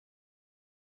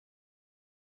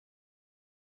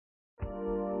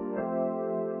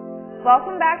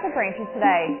Welcome back to Braintree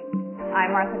Today.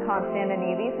 I'm Martha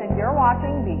Konstandinidis and you're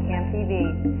watching BCAM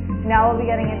TV. Now we'll be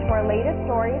getting into our latest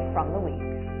stories from the week.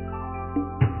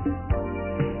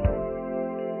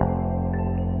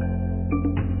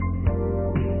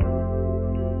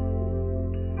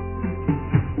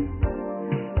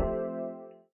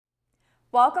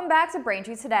 Welcome back to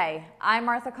Braintree Today. I'm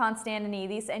Martha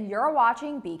Konstandinidis and you're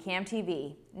watching BCAM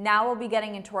TV. Now we'll be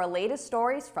getting into our latest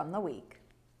stories from the week.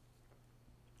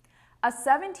 A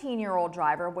 17-year-old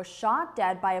driver was shot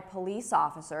dead by a police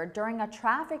officer during a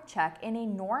traffic check in a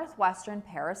northwestern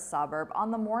Paris suburb on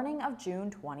the morning of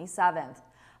June 27th.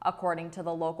 According to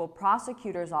the local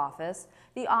prosecutor's office,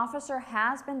 the officer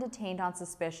has been detained on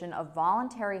suspicion of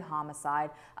voluntary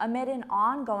homicide amid an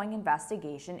ongoing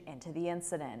investigation into the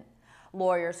incident.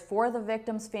 Lawyers for the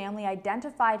victim's family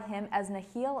identified him as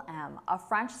Nahil M., a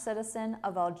French citizen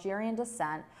of Algerian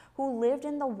descent who lived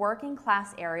in the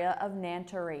working-class area of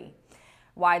Nanterre.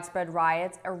 Widespread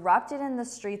riots erupted in the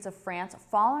streets of France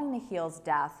following Nahil's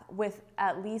death, with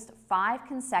at least 5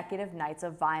 consecutive nights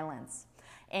of violence.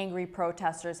 Angry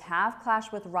protesters have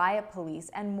clashed with riot police,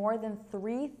 and more than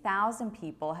 3,000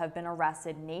 people have been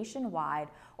arrested nationwide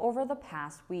over the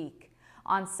past week.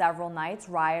 On several nights,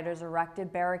 rioters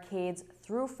erected barricades,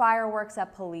 threw fireworks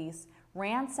at police,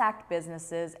 ransacked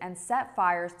businesses, and set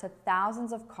fires to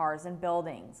thousands of cars and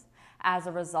buildings. As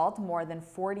a result, more than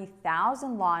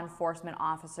 40,000 law enforcement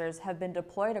officers have been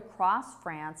deployed across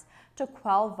France to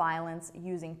quell violence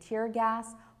using tear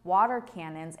gas, water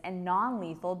cannons, and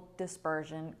non-lethal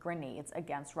dispersion grenades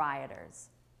against rioters.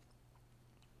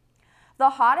 The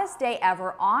hottest day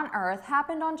ever on Earth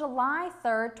happened on July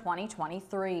 3rd,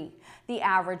 2023. The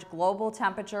average global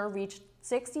temperature reached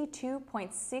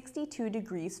 62.62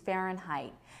 degrees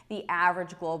Fahrenheit. The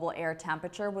average global air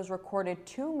temperature was recorded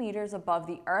 2 meters above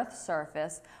the Earth's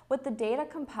surface, with the data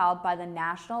compiled by the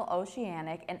National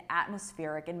Oceanic and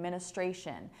Atmospheric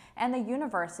Administration and the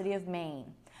University of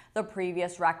Maine. The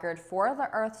previous record for the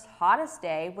Earth's hottest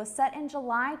day was set in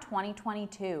July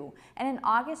 2022 and in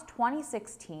August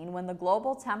 2016 when the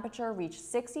global temperature reached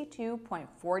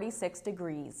 62.46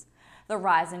 degrees. The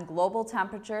rise in global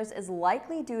temperatures is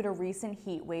likely due to recent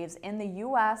heat waves in the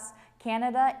US,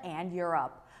 Canada, and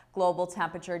Europe. Global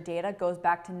temperature data goes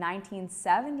back to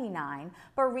 1979,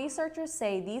 but researchers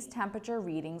say these temperature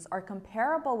readings are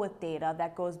comparable with data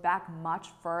that goes back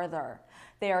much further.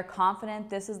 They are confident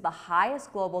this is the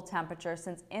highest global temperature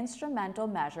since instrumental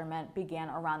measurement began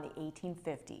around the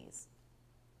 1850s.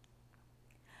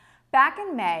 Back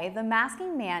in May, the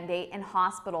masking mandate in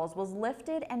hospitals was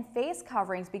lifted and face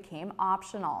coverings became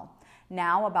optional.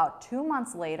 Now, about 2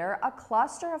 months later, a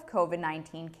cluster of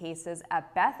COVID-19 cases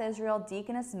at Beth Israel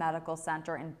Deaconess Medical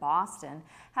Center in Boston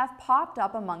have popped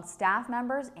up among staff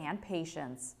members and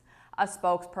patients. A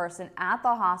spokesperson at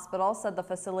the hospital said the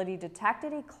facility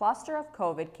detected a cluster of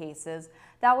COVID cases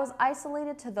that was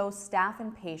isolated to those staff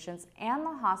and patients, and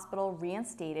the hospital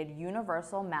reinstated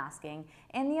universal masking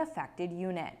in the affected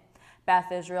unit.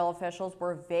 Beth Israel officials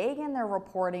were vague in their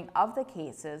reporting of the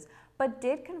cases, but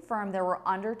did confirm there were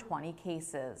under 20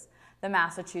 cases. The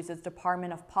Massachusetts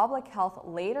Department of Public Health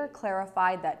later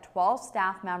clarified that 12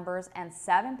 staff members and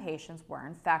 7 patients were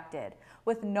infected,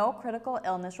 with no critical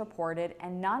illness reported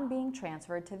and none being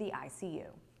transferred to the ICU.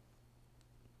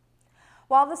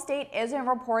 While the state isn't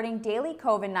reporting daily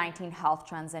COVID-19 health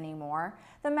trends anymore,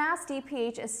 the Mass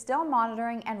DPH is still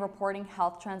monitoring and reporting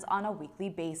health trends on a weekly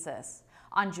basis.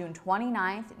 On June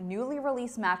 29th, newly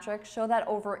released metrics show that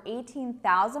over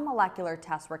 18,000 molecular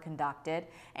tests were conducted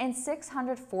and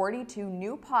 642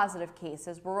 new positive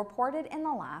cases were reported in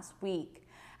the last week.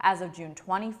 As of June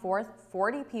 24th,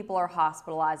 40 people are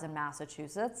hospitalized in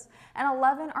Massachusetts and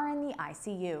 11 are in the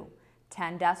ICU.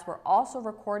 10 deaths were also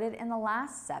recorded in the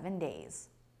last 7 days.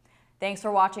 Thanks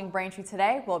for watching Braintree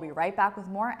Today. We'll be right back with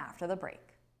more after the break.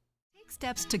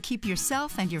 Steps to keep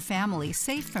yourself and your family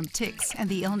safe from ticks and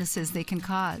the illnesses they can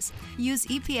cause. Use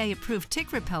EPA-approved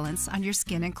tick repellents on your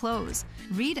skin and clothes.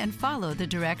 Read and follow the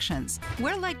directions.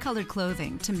 Wear light-colored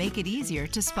clothing to make it easier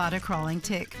to spot a crawling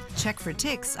tick. Check for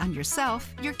ticks on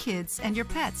yourself, your kids, and your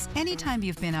pets anytime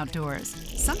you've been outdoors.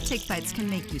 Some tick bites can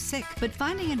make you sick, but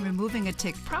finding and removing a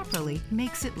tick properly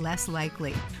makes it less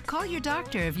likely. Call your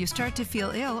doctor if you start to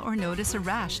feel ill or notice a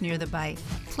rash near the bite.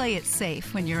 Play it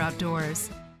safe when you're outdoors.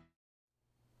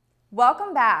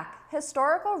 Welcome back.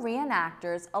 Historical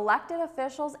reenactors, elected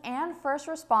officials, and first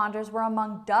responders were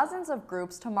among dozens of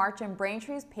groups to march in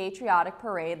Braintree's Patriotic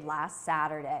Parade last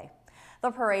Saturday.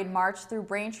 The parade marched through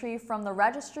Braintree from the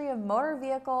Registry of Motor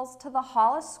Vehicles to the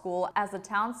Hollis School as the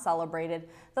town celebrated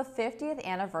the 50th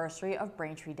anniversary of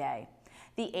Braintree Day.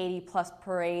 The 80-plus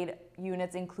parade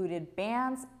units included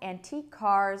bands, antique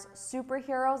cars,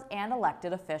 superheroes, and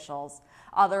elected officials.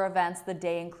 Other events the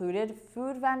day included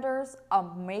food vendors, a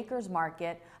maker's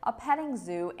market, a petting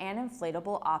zoo, and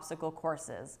inflatable obstacle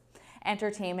courses.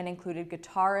 Entertainment included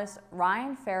guitarist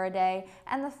Ryan Faraday,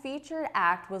 and the featured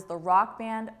act was the rock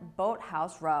band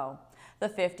Boathouse Row. The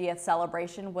 50th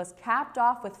celebration was capped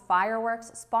off with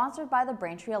fireworks sponsored by the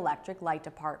Braintree Electric Light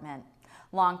Department.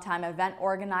 Longtime event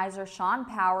organizer Sean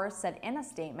Powers said in a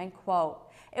statement, quote,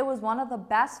 "It was one of the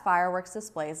best fireworks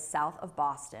displays south of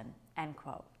Boston," end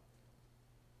quote.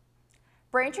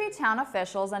 Braintree town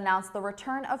officials announced the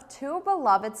return of two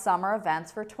beloved summer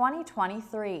events for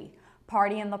 2023,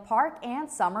 Party in the Park and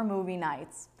Summer Movie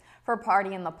Nights. For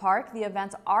Party in the Park, the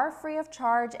events are free of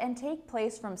charge and take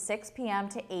place from 6 p.m.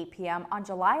 to 8 p.m. on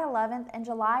July 11th and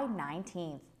July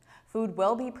 19th. Food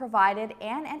will be provided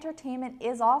and entertainment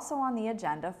is also on the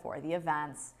agenda for the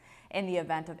events. In the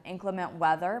event of inclement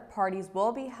weather, parties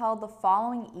will be held the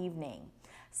following evening.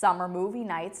 Summer Movie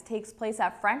Nights takes place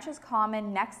at French's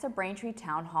Common next to Braintree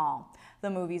Town Hall. The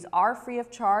movies are free of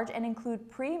charge and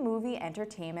include pre-movie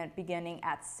entertainment beginning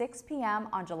at 6 p.m.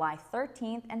 on July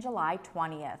 13th and July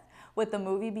 20th, with the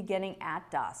movie beginning at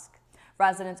dusk.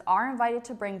 Residents are invited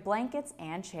to bring blankets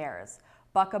and chairs.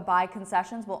 Buck-a-bye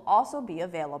concessions will also be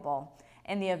available.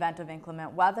 In the event of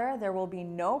inclement weather, there will be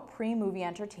no pre-movie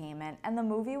entertainment, and the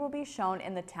movie will be shown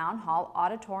in the Town Hall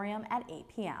Auditorium at 8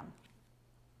 p.m.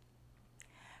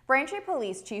 Braintree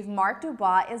Police Chief Mark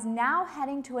Dubois is now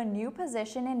heading to a new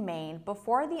position in Maine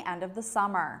before the end of the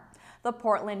summer. The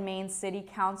Portland, Maine City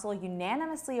Council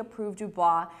unanimously approved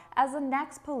Dubois as the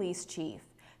next police chief.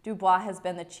 Dubois has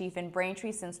been the chief in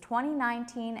Braintree since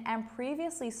 2019 and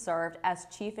previously served as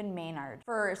chief in Maynard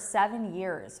for 7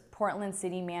 years. Portland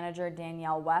City Manager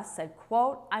Danielle West said,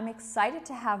 quote, "I'm excited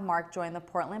to have Mark join the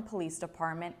Portland Police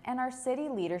Department and our city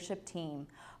leadership team.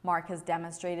 Mark has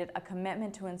demonstrated a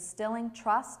commitment to instilling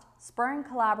trust, spurring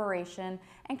collaboration,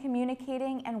 and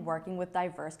communicating and working with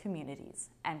diverse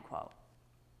communities," end quote.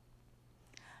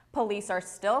 Police are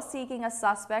still seeking a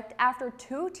suspect after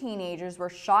 2 teenagers were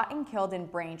shot and killed in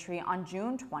Braintree on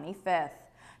June 25th.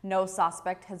 No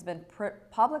suspect has been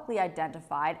publicly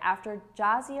identified after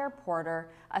Jazier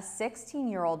Porter, a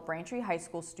 16-year-old Braintree High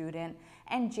School student,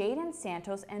 and Jaden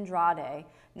Santos Andrade,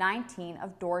 19,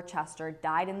 of Dorchester,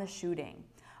 died in the shooting.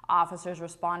 Officers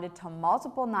responded to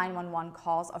multiple 911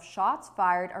 calls of shots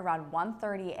fired around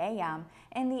 1:30 a.m.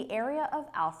 in the area of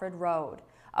Alfred Road.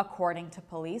 According to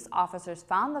police, officers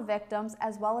found the victims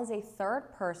as well as a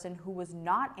third person who was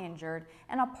not injured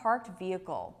in a parked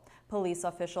vehicle. Police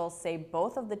officials say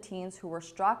both of the teens who were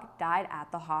struck died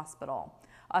at the hospital.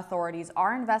 Authorities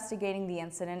are investigating the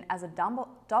incident as a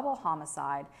double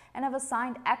homicide and have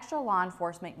assigned extra law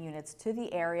enforcement units to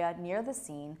the area near the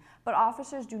scene, but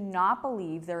officers do not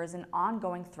believe there is an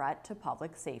ongoing threat to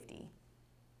public safety.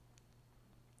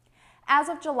 As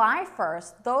of July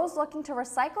 1st, those looking to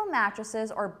recycle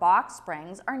mattresses or box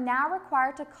springs are now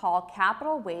required to call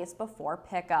Capital Waste before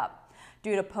pickup.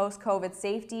 Due to post-COVID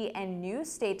safety and new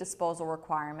state disposal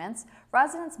requirements,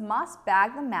 residents must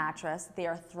bag the mattress they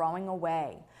are throwing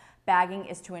away. Bagging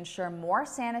is to ensure more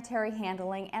sanitary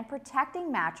handling and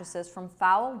protecting mattresses from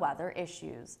foul weather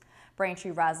issues.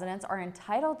 Braintree residents are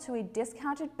entitled to a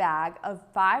discounted bag of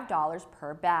 $5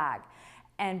 per bag,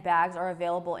 and bags are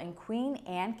available in queen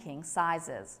and king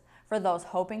sizes. For those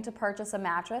hoping to purchase a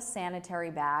mattress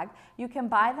sanitary bag, you can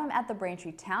buy them at the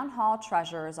Braintree Town Hall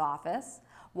Treasurer's Office,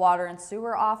 Water and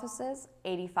Sewer Offices,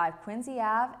 85 Quincy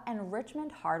Ave, and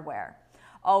Richmond Hardware.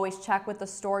 Always check with the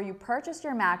store you purchased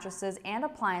your mattresses and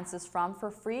appliances from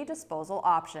for free disposal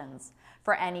options.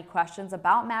 For any questions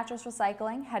about mattress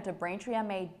recycling, head to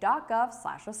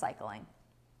braintreema.gov/recycling.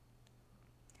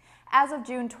 As of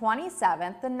June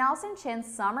 27th, the Nelson Chin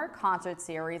Summer Concert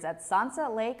Series at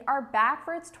Sunset Lake are back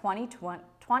for its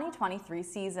 2023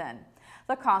 season.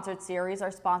 The concert series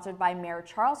are sponsored by Mayor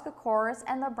Charles Kokoris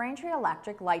and the Braintree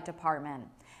Electric Light Department.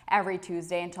 Every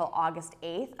Tuesday until August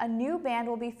 8th, a new band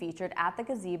will be featured at the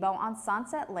gazebo on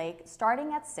Sunset Lake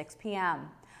starting at 6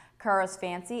 p.m. Kura's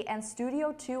Fancy and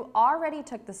Studio 2 already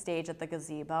took the stage at the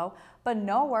gazebo, but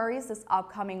no worries, this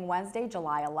upcoming Wednesday,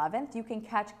 July 11th, you can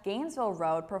catch Gainesville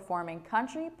Road performing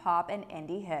country, pop, and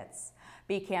indie hits.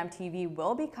 BCAM TV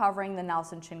will be covering the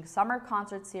Nelson Chin Summer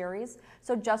Concert Series,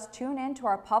 so just tune in to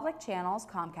our public channels,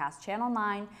 Comcast Channel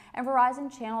 9 and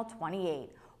Verizon Channel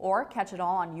 28, or catch it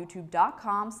all on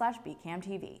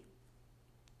youtube.com/BCAMTV.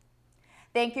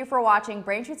 Thank you for watching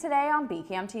Braintree Today on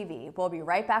BCAM TV. We'll be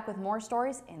right back with more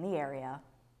stories in the area.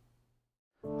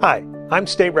 Hi, I'm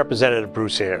State Representative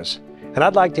Bruce Ayers, and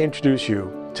I'd like to introduce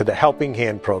you to the Helping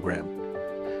Hand program.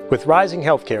 With rising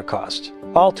healthcare costs,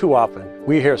 all too often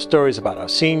we hear stories about our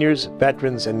seniors,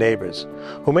 veterans, and neighbors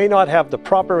who may not have the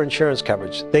proper insurance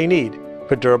coverage they need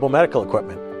for durable medical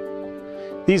equipment.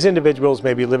 These individuals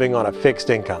may be living on a fixed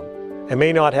income and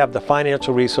may not have the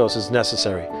financial resources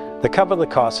necessary to cover the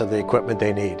costs of the equipment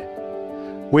they need.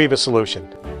 We have a solution.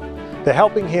 The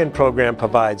Helping Hand program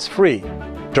provides free,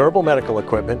 durable medical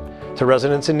equipment to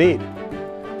residents in need.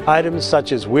 Items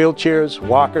such as wheelchairs,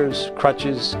 walkers,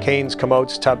 crutches, canes,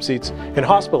 commodes, tub seats, and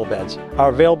hospital beds are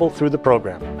available through the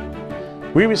program.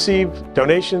 We receive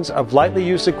donations of lightly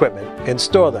used equipment and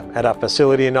store them at our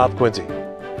facility in North Quincy.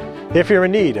 If you're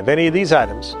in need of any of these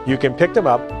items, you can pick them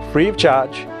up free of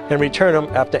charge and return them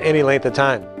after any length of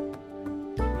time.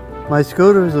 My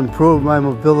scooters improve my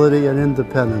mobility and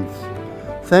independence.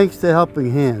 Thanks to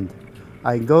Helping Hand,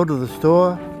 I can go to the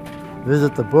store,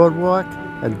 visit the boardwalk,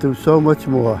 and do so much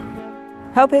more.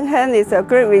 Helping Hand is a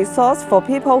great resource for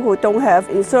people who don't have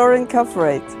insurance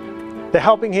coverage. The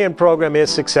Helping Hand program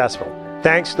is successful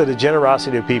thanks to the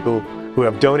generosity of people who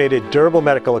have donated durable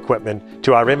medical equipment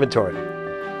to our inventory.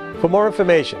 For more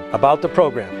information about the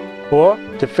program or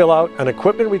to fill out an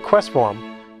equipment request form,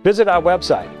 visit our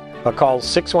website or call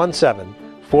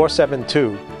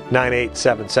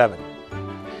 617-472-9877.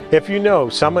 If you know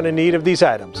someone in need of these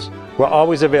items, we're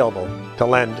always available to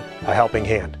lend a helping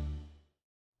hand.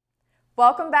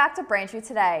 Welcome back to Braintree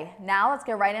Today. Now let's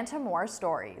get right into more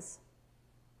stories.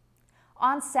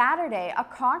 On Saturday, a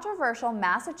controversial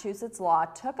Massachusetts law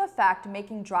took effect,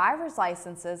 making driver's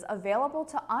licenses available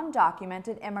to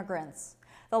undocumented immigrants.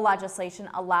 The legislation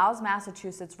allows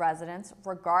Massachusetts residents,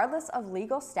 regardless of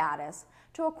legal status,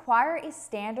 to acquire a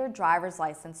standard driver's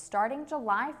license starting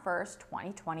July 1st,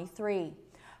 2023.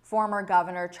 Former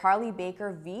Governor Charlie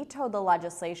Baker vetoed the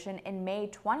legislation in May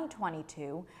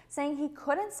 2022, saying he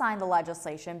couldn't sign the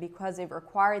legislation because it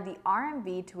required the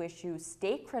RMV to issue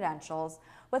state credentials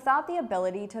without the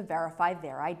ability to verify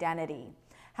their identity.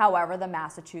 However, the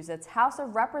Massachusetts House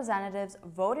of Representatives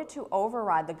voted to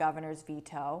override the governor's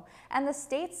veto, and the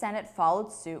state Senate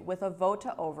followed suit with a vote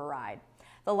to override.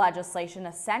 The legislation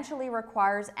essentially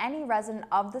requires any resident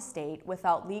of the state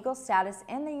without legal status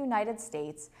in the United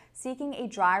States seeking a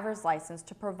driver's license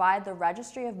to provide the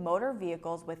Registry of Motor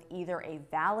Vehicles with either a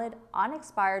valid,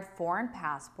 unexpired foreign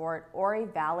passport or a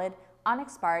valid,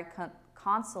 unexpired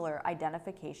consular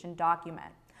identification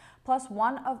document, plus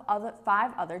one of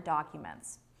 5 other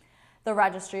documents. The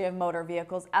Registry of Motor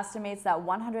Vehicles estimates that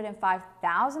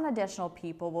 105,000 additional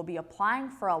people will be applying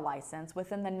for a license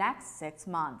within the next 6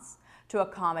 months. To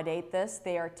accommodate this,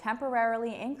 they are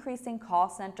temporarily increasing call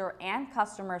center and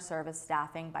customer service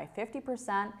staffing by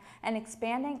 50% and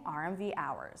expanding RMV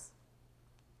hours.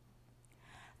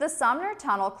 The Sumner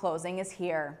Tunnel closing is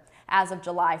here. As of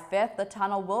July 5th, the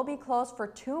tunnel will be closed for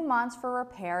 2 months for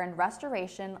repair and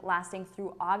restoration, lasting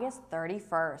through August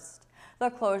 31st. The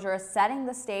closure is setting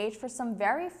the stage for some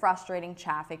very frustrating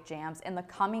traffic jams in the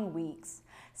coming weeks.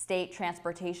 State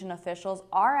transportation officials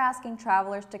are asking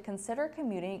travelers to consider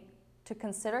commuting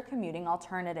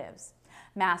alternatives.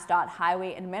 MassDOT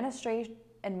Highway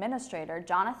Administrator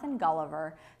Jonathan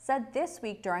Gulliver said this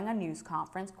week during a news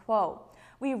conference, quote,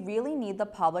 "We really need the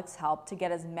public's help to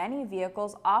get as many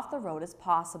vehicles off the road as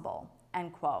possible,"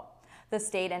 end quote. The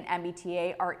state and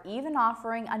MBTA are even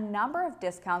offering a number of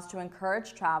discounts to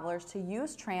encourage travelers to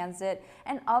use transit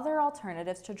and other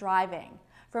alternatives to driving.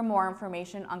 For more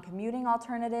information on commuting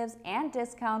alternatives and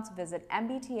discounts, visit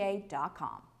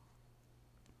mbta.com.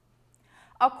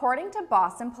 According to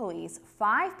Boston police,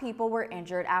 5 people were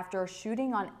injured after a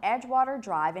shooting on Edgewater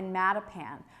Drive in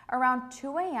Mattapan around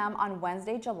 2 a.m. on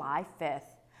Wednesday, July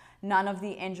 5th. None of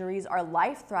the injuries are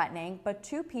life-threatening, but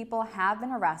 2 people have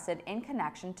been arrested in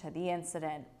connection to the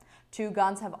incident. 2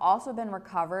 guns have also been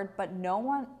recovered, but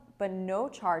no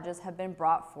charges have been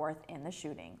brought forth in the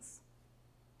shootings.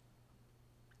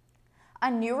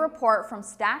 A new report from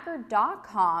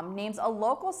Stacker.com names a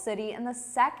local city the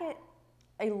second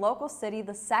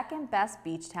best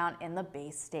beach town in the Bay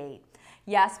State.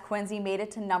 Yes, Quincy made it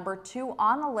to number 2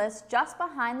 on the list, just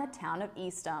behind the town of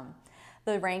Eastham.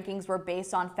 The rankings were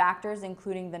based on factors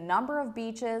including the number of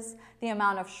beaches, the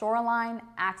amount of shoreline,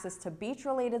 access to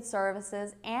beach-related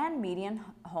services, and median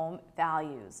home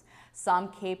values. Some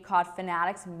Cape Cod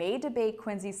fanatics may debate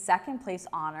Quincy's second-place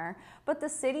honor, but the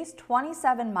city's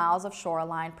 27 miles of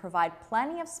shoreline provide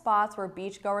plenty of spots where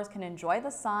beachgoers can enjoy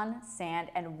the sun, sand,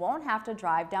 and won't have to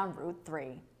drive down Route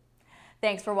 3.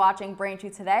 Thanks for watching Braintree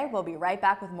Today. We'll be right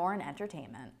back with more in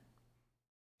entertainment.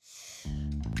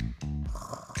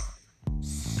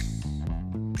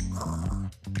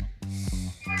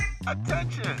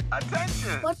 Attention!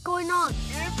 Attention! What's going on?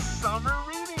 It's summer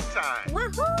reading time!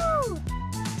 Wahoo!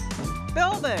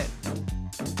 Build it.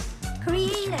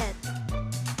 Create it.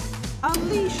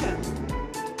 Unleash it.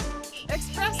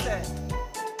 Express it.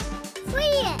 Free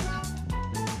it.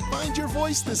 Find your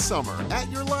voice this summer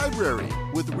at your library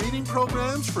with reading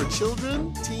programs for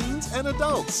children, teens, and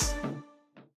adults.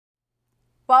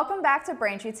 Welcome back to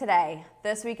Braintree Today.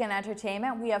 This week in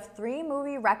entertainment, we have 3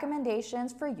 movie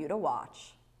recommendations for you to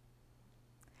watch.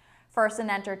 First in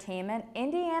entertainment,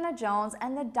 Indiana Jones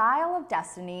and the Dial of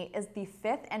Destiny is the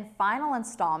 5th and final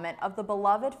installment of the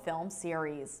beloved film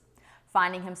series.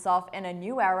 Finding himself in a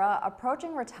new era,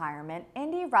 approaching retirement,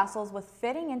 Indy wrestles with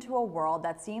fitting into a world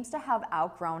that seems to have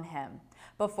outgrown him.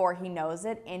 Before he knows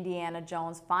it, Indiana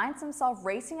Jones finds himself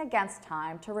racing against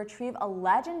time to retrieve a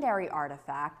legendary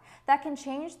artifact that can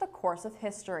change the course of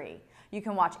history. You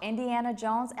can watch Indiana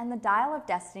Jones and the Dial of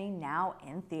Destiny now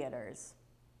in theaters.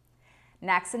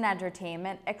 Next in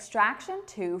entertainment, Extraction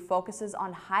 2 focuses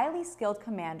on highly skilled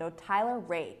commando Tyler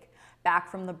Rake. Back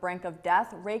from the brink of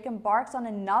death, Rake embarks on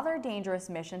another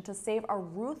dangerous mission to save a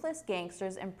ruthless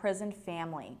gangster's imprisoned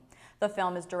family. The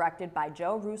film is directed by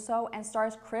Joe Russo and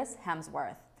stars Chris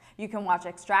Hemsworth. You can watch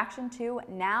Extraction 2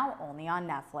 now only on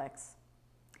Netflix.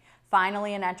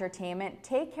 Finally in entertainment,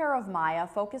 Take Care of Maya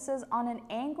focuses on an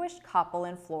anguished couple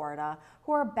in Florida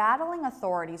who are battling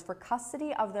authorities for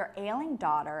custody of their ailing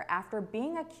daughter after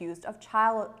being accused of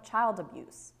child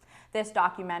abuse. This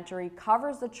documentary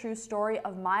covers the true story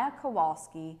of Maya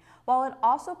Kowalski, while it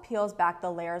also peels back the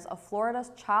layers of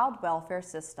Florida's child welfare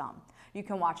system. You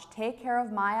can watch Take Care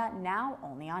of Maya now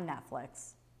only on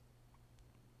Netflix.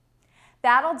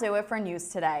 That'll do it for news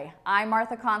today. I'm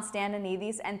Martha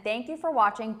Konstandinidis, and thank you for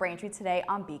watching Braintree Today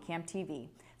on BCAM TV.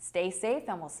 Stay safe,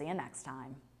 and we'll see you next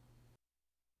time.